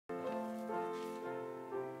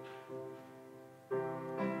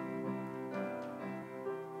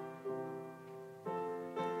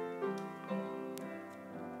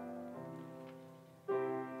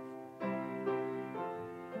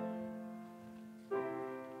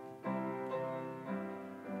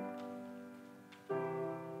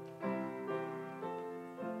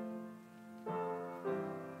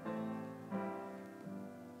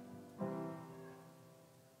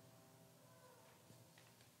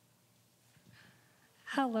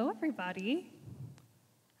Hello, everybody.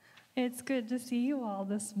 It's good to see you all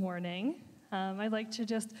this morning. I'd like to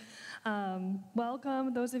just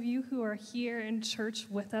welcome those of you who are here in church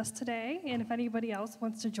with us today. And if anybody else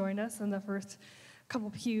wants to join us in the first couple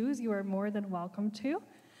pews, you are more than welcome to.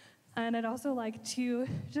 And I'd also like to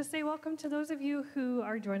just say welcome to those of you who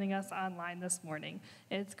are joining us online this morning.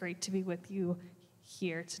 It's great to be with you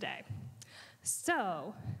here today.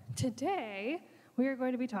 So today we are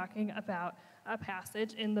going to be talking about a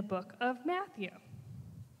passage in the book of Matthew.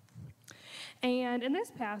 And in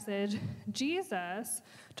this passage, Jesus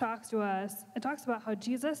talks to us, it talks about how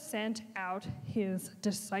Jesus sent out his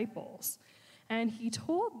disciples. And he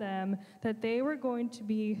told them that they were going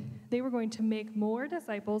to make more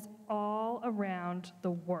disciples all around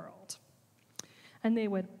the world. And they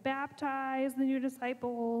would baptize the new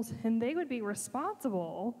disciples, and they would be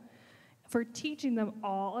responsible for teaching them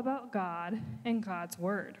all about God and God's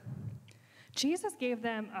word. Jesus gave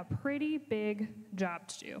them a pretty big job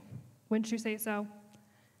to do. Wouldn't you say so?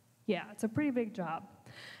 Yeah, it's a pretty big job.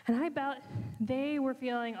 And I bet they were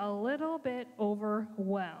feeling a little bit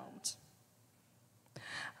overwhelmed.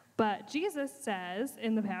 But Jesus says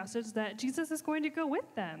in the passage that Jesus is going to go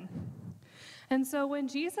with them. And so when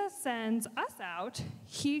Jesus sends us out,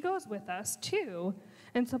 he goes with us too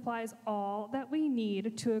and supplies all that we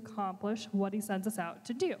need to accomplish what he sends us out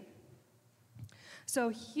to do. So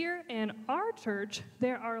here in our church,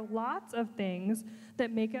 there are lots of things that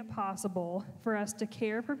make it possible for us to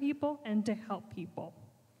care for people and to help people.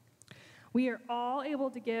 We are all able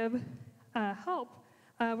to give help.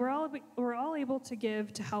 We're all able to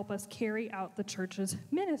give to help us carry out the church's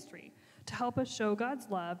ministry, to help us show God's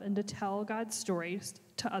love and to tell God's stories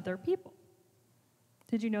to other people.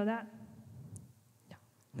 Did you know that? No.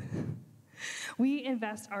 We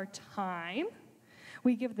invest our time.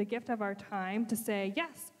 We give the gift of our time to say,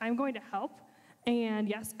 yes, I'm going to help, and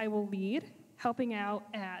yes, I will lead, helping out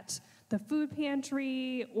at the food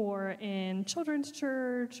pantry or in children's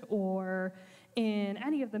church or in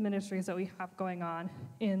any of the ministries that we have going on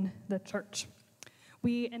in the church.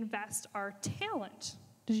 We invest our talent.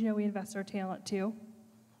 Did you know we invest our talent too?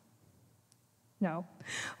 No.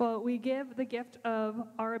 Well, we give the gift of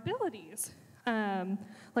our abilities.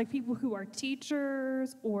 Like people who are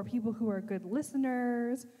teachers, or people who are good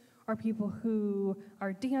listeners, or people who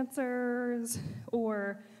are dancers,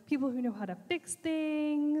 or people who know how to fix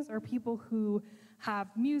things, or people who have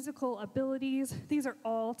musical abilities. These are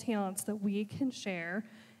all talents that we can share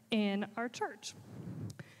in our church.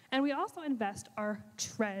 And we also invest our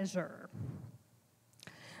treasure.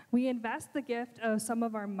 We invest the gift of some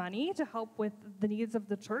of our money to help with the needs of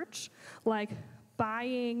the church, like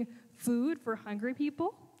buying food for hungry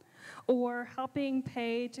people, or helping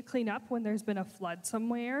pay to clean up when there's been a flood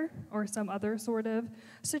somewhere or some other sort of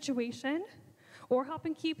situation, or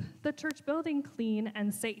helping keep the church building clean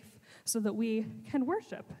and safe so that we can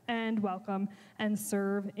worship and welcome and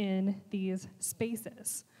serve in these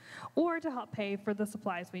spaces, or to help pay for the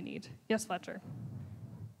supplies we need. Yes, Fletcher?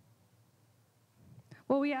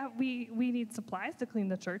 Well, we need supplies to clean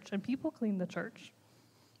the church, and people clean the church.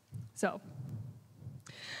 So,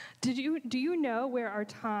 do you know where our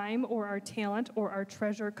time or our talent or our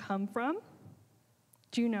treasure come from?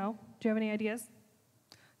 Do you know? Do you have any ideas?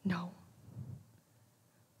 No.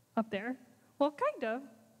 Up there? Well, kind of.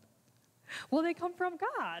 Well, they come from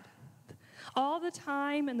God. All the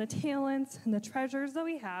time and the talents and the treasures that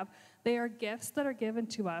we have, they are gifts that are given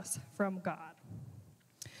to us from God.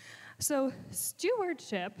 So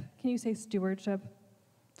stewardship, can you say stewardship?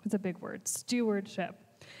 It's a big word. Stewardship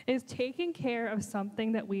is taking care of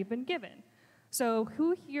something that we've been given. So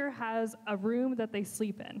who here has a room that they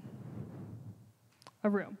sleep in? A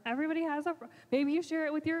room. Everybody has a room. Maybe you share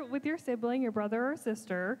it with your sibling, your brother or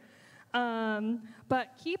sister. But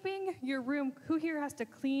keeping your room, who here has to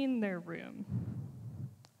clean their room?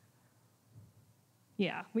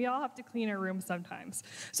 Yeah, we all have to clean our room sometimes.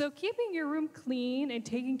 So keeping your room clean and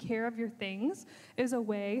taking care of your things is a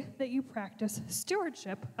way that you practice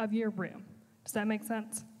stewardship of your room. Does that make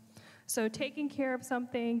sense? So taking care of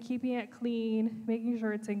something, keeping it clean, making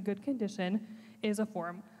sure it's in good condition is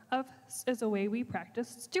a way we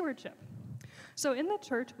practice stewardship. So in the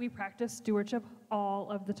church, we practice stewardship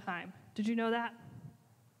all of the time. Did you know that?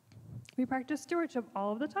 We practice stewardship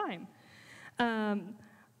all of the time.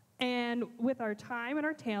 And with our time and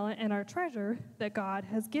our talent and our treasure that God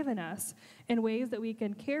has given us in ways that we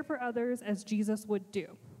can care for others as Jesus would do.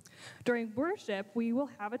 During worship, we will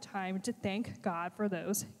have a time to thank God for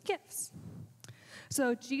those gifts.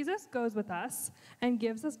 So Jesus goes with us and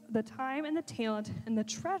gives us the time and the talent and the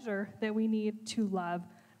treasure that we need to love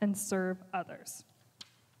and serve others.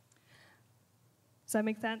 Does that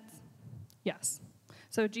make sense? Yes.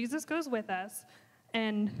 So Jesus goes with us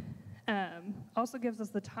and also gives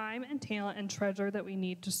us the time and talent and treasure that we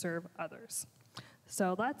need to serve others.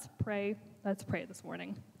 So let's pray. Let's pray this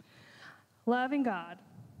morning. Loving God,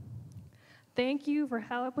 thank you for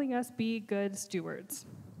helping us be good stewards.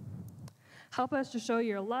 Help us to show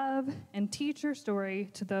your love and teach your story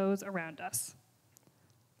to those around us.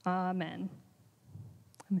 Amen.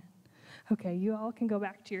 Amen. Okay, you all can go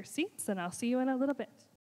back to your seats, and I'll see you in a little bit.